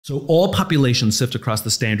So all populations sift across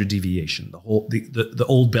the standard deviation, the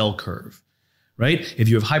old bell curve, right? If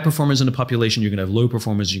you have high performers in a population, you're going to have low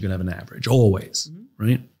performers, you're going to have an average, always,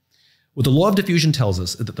 right? What the law of diffusion tells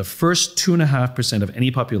us is that the first 2.5% of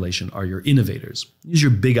any population are your innovators. These are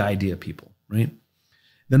your big idea people, right?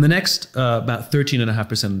 Then the next about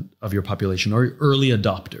 13.5% of your population are early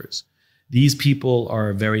adopters. These people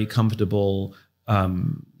are very comfortable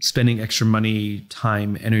spending extra money,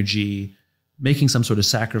 time, energy, making some sort of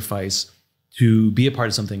sacrifice to be a part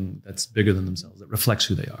of something that's bigger than themselves, that reflects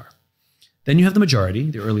who they are. Then you have the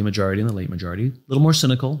majority, the early majority and the late majority, a little more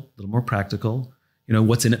cynical, a little more practical. You know,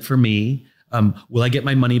 what's in it for me? Will I get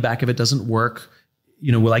my money back if it doesn't work?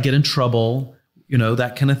 You know, will I get in trouble? You know,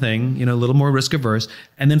 that kind of thing, you know, a little more risk averse.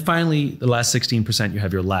 And then finally, the last 16%, you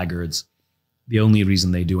have your laggards. The only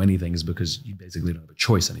reason they do anything is because you basically don't have a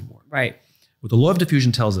choice anymore. Right. What the law of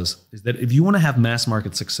diffusion tells us is that if you want to have mass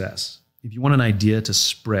market success, if you want an idea to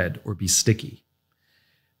spread or be sticky,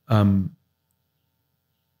 you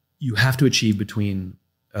have to achieve between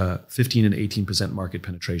 15 and 18% market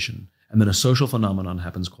penetration. And then a social phenomenon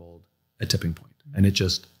happens called a tipping point, and it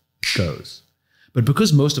just goes. But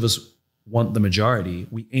because most of us want the majority,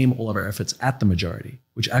 we aim all of our efforts at the majority,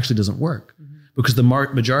 which actually doesn't work because the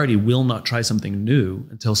majority will not try something new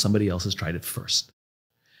until somebody else has tried it first.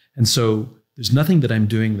 And so there's nothing that I'm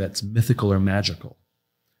doing that's mythical or magical,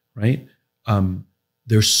 right?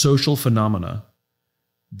 There's social phenomena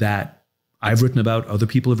that I've written about, other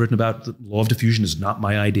people have written about. The law of diffusion is not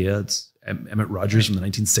my idea. It's Emmett Rogers from the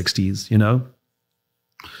 1960s, you know?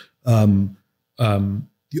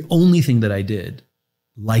 The only thing that I did,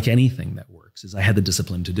 like anything that works, is I had the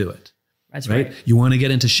discipline to do it. That's right. You want to get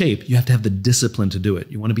into shape, you have to have the discipline to do it.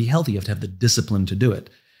 You want to be healthy, you have to have the discipline to do it.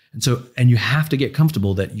 And you have to get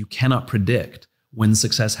comfortable that you cannot predict when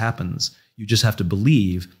success happens. You just have to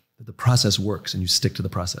believe that the process works and you stick to the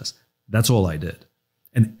process. That's all I did.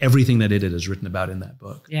 And everything that I did is written about in that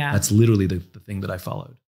book. Yeah. That's literally the thing that I followed.